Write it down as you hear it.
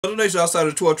other nations outside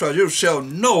of the 12 tribes of Israel shall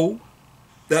know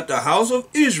that the house of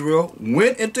Israel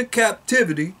went into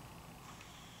captivity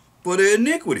for their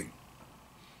iniquity.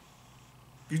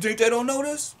 You think they don't know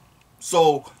this?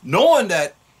 So knowing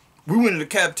that we went into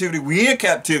captivity, we in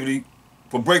captivity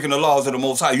for breaking the laws of the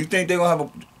Most High, you think they're going to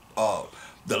have a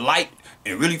delight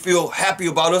and really feel happy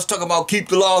about us talking about keep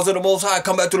the laws of the Most High,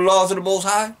 come back to the laws of the Most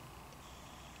High?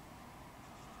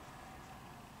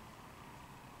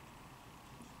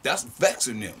 That's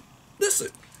vexing them. Listen.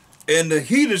 And the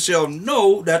heathen shall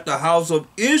know that the house of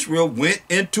Israel went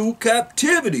into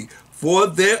captivity for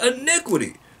their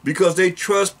iniquity, because they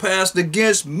trespassed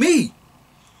against me.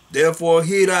 Therefore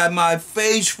hid I my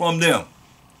face from them.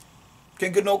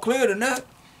 Can't get no clearer than that.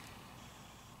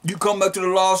 You come back to the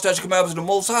law, statute, commandments of the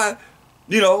Most High,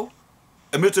 you know,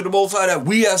 admit to the Most High that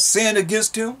we have sinned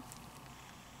against him.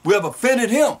 We have offended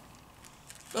him.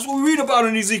 That's what we read about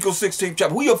in Ezekiel 16th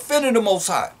chapter. We offended the Most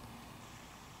High.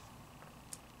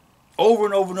 Over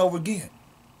and over and over again.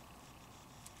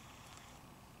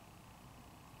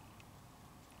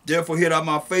 Therefore hid I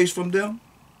my face from them,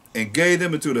 and gave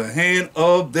them into the hand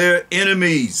of their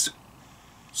enemies.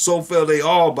 So fell they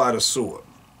all by the sword.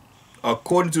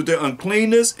 According to their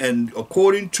uncleanness and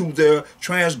according to their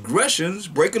transgressions,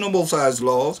 breaking the Most High's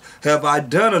laws, have I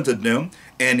done unto them,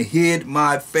 and hid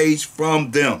my face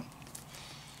from them.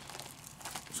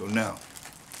 So now,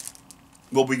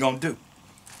 what we gonna do?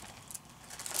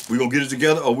 We gonna get it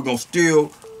together, or we gonna still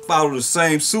follow the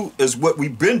same suit as what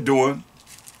we've been doing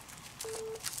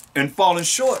and falling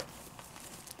short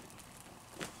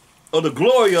of the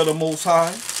glory of the Most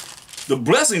High, the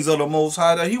blessings of the Most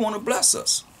High that he want to bless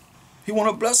us. He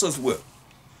want to bless us with.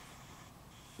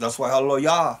 That's why,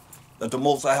 hallelujah, that the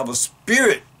Most High have a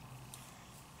spirit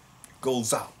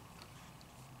goes out.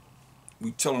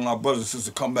 We telling our brothers and sisters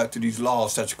to come back to these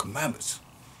laws, statutes, commandments.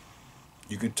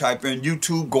 You can type in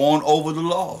YouTube going over the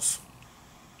laws.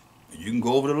 You can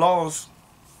go over the laws.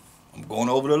 I'm going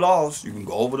over the laws. You can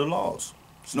go over the laws.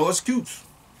 It's no excuse.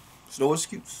 It's no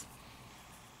excuse.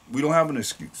 We don't have an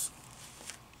excuse.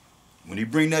 When he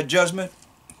bring that judgment,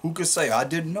 who can say, I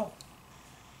didn't know?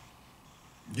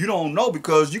 You don't know,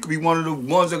 because you could be one of the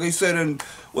ones that he said in,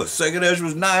 what, 2nd Ezra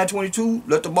 9:22,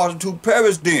 let the multitude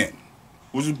perish then,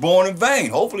 which is born in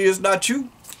vain. Hopefully it's not you.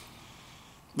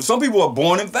 But some people are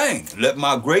born in vain. Let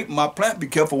my grape, my plant be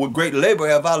careful with great labor.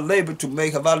 Have I labored to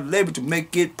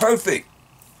make it perfect?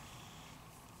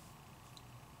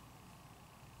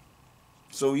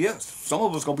 So yes, some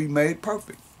of us gonna be made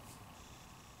perfect.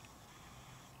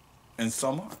 And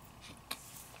some aren't.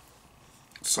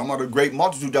 Some are the great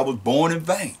multitude that was born in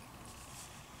vain.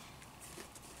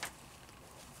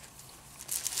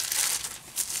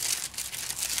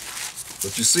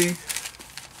 But you see,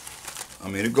 I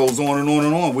mean, it goes on and on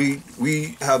and on.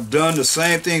 We have done the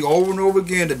same thing over and over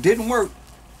again that didn't work.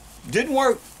 Didn't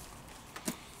work.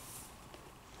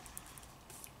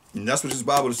 And that's what this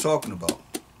Bible is talking about.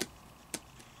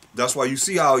 That's why you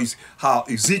see how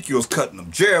Ezekiel's cutting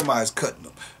them, Jeremiah's cutting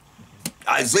them,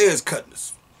 Isaiah's cutting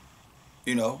us.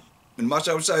 You know, and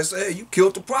MASHAYACH say, hey, you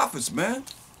killed the prophets, man.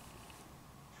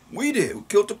 We did. We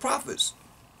killed the prophets.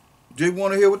 Didn't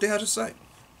want to hear what they had to say.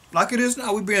 Like it is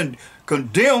now, we're being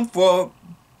condemned for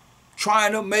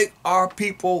trying to make our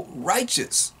people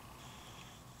righteous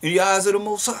in the eyes of the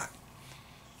Most High,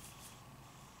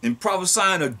 and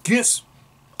prophesying against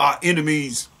our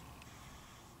enemies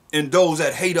and those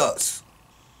that hate us.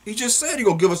 He just said he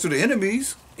gonna give us to the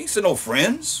enemies. He said no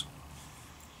friends.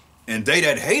 And they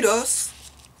that hate us,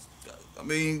 I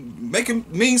mean, make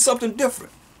it mean something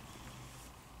different.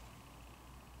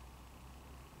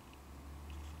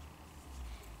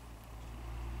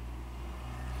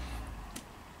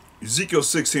 Ezekiel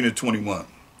 16:21.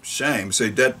 Shame, say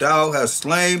that thou hast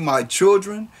slain my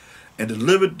children and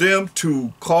delivered them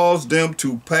to cause them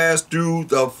to pass through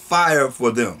the fire for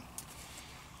them.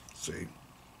 See,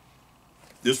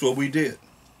 this is what we did.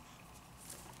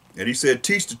 And he said,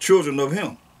 teach the children of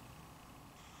him.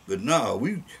 But no,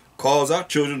 we cause our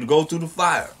children to go through the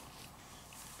fire,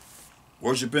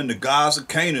 worshiping the gods of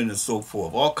Canaan and so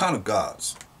forth, all kind of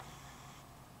gods.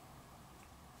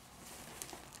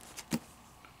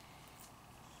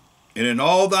 And in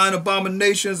all thine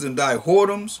abominations and thy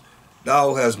whoredoms,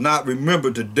 thou hast not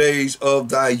remembered the days of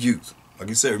thy youth. Like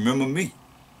he said, remember me.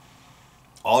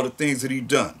 All the things that he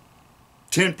done.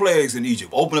 10 plagues in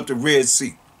Egypt, opened up the Red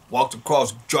Sea, walked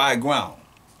across dry ground.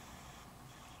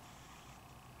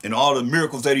 And all the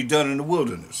miracles that he done in the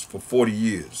wilderness for 40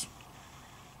 years.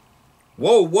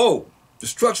 Woe, woe,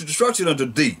 destruction, destruction unto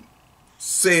thee,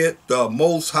 said the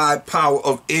most high power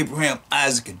of Abraham,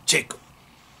 Isaac, and Jacob,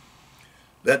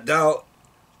 that thou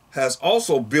has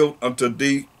also built unto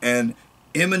thee an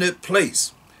eminent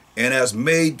place, and has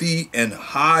made thee an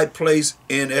high place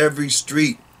in every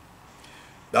street.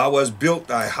 Thou hast built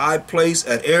thy high place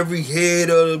at every head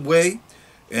of the way,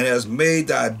 and hast made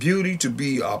thy beauty to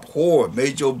be abhorred,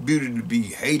 made your beauty to be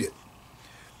hated,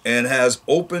 and has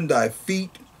opened thy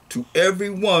feet to every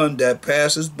one that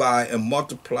passes by, and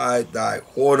multiplied thy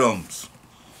whoredoms.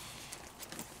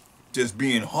 Just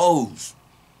being hoes,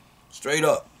 straight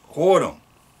up, whoredom,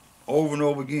 over and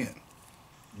over again.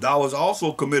 Thou hast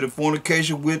also committed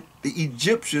fornication with the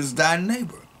Egyptians, thy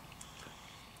neighbor,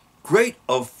 great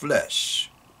of flesh,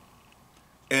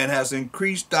 and has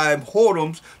increased thy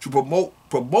whoredoms to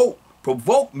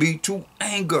provoke me to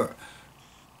anger.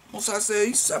 Most High said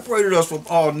he separated us from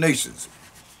all nations.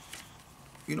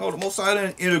 You know, the Most High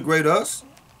didn't integrate us.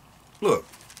 Look,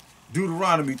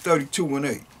 Deuteronomy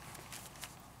 32:8.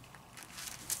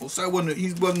 Most High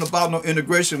he wasn't about no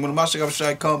integration. When the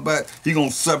MASHAYACH come back, he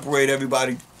gonna separate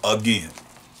everybody again.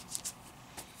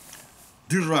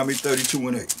 Deuteronomy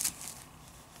 32:8.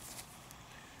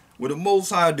 When the Most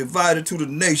High divided to the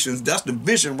nations, that's the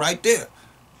vision right there.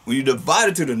 When you divide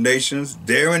it to the nations,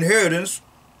 their inheritance,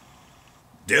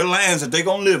 their lands that they're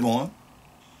going to live on.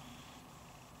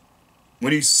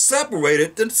 When he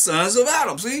separated the sons of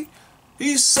Adam, see?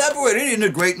 He separated, he didn't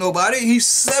integrate nobody. He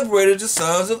separated the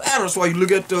sons of Adam. That's why you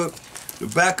look at the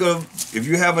back of, if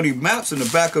you have any maps in the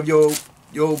back of your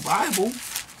Bible,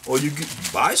 or you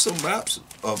buy some maps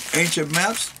of ancient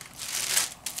maps,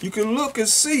 you can look and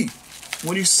see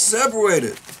when he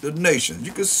separated the nations.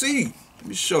 You can see. Let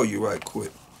me show you right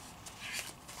quick.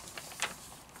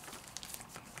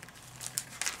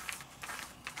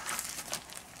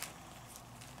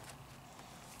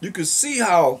 You can see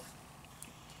how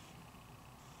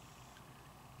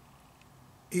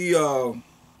he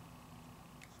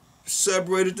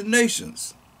separated the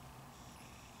nations.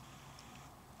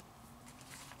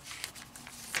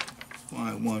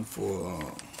 Find one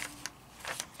for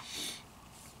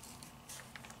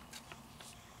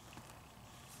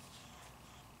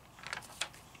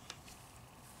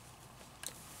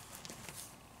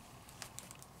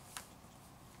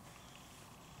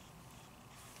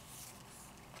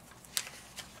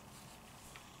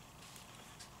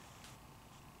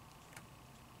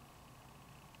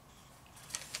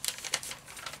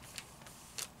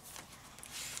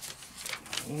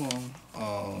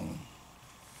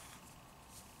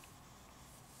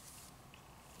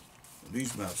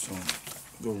these maps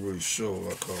don't really show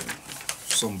like how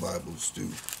some Bibles do.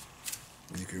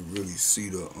 You can really see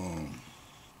the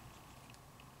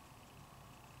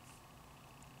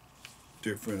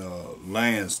different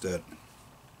lands that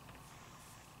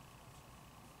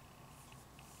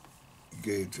he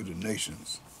gave to the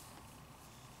nations.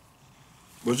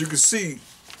 But you can see,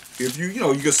 if you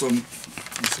get some,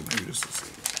 let's see, maybe this is it.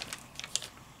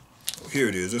 Oh, here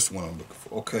it is. This is one I'm looking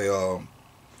for. Okay,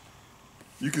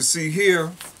 you can see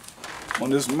here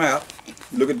on this map,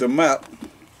 look at the map,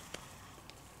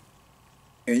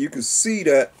 and you can see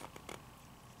that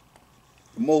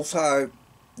the Most High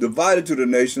divided to the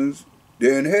nations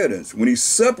their inheritance. When he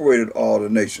separated all the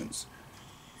nations,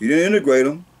 he didn't integrate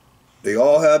them. They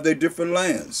all have their different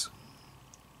lands.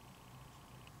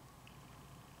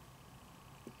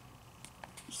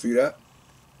 See that?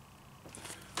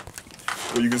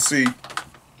 Well, you can see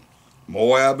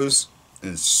Moab is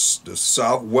in the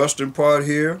southwestern part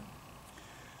here.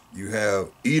 You have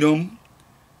Edom.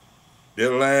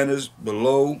 Their land is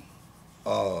below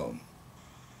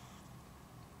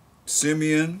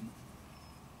Simeon.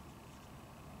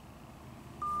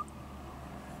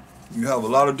 You have a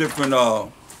lot of different,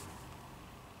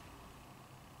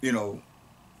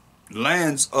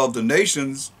 lands of the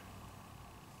nations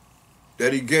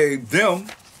that he gave them.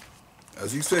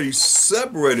 As he said, he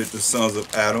separated the sons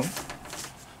of Adam.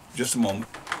 Just a moment.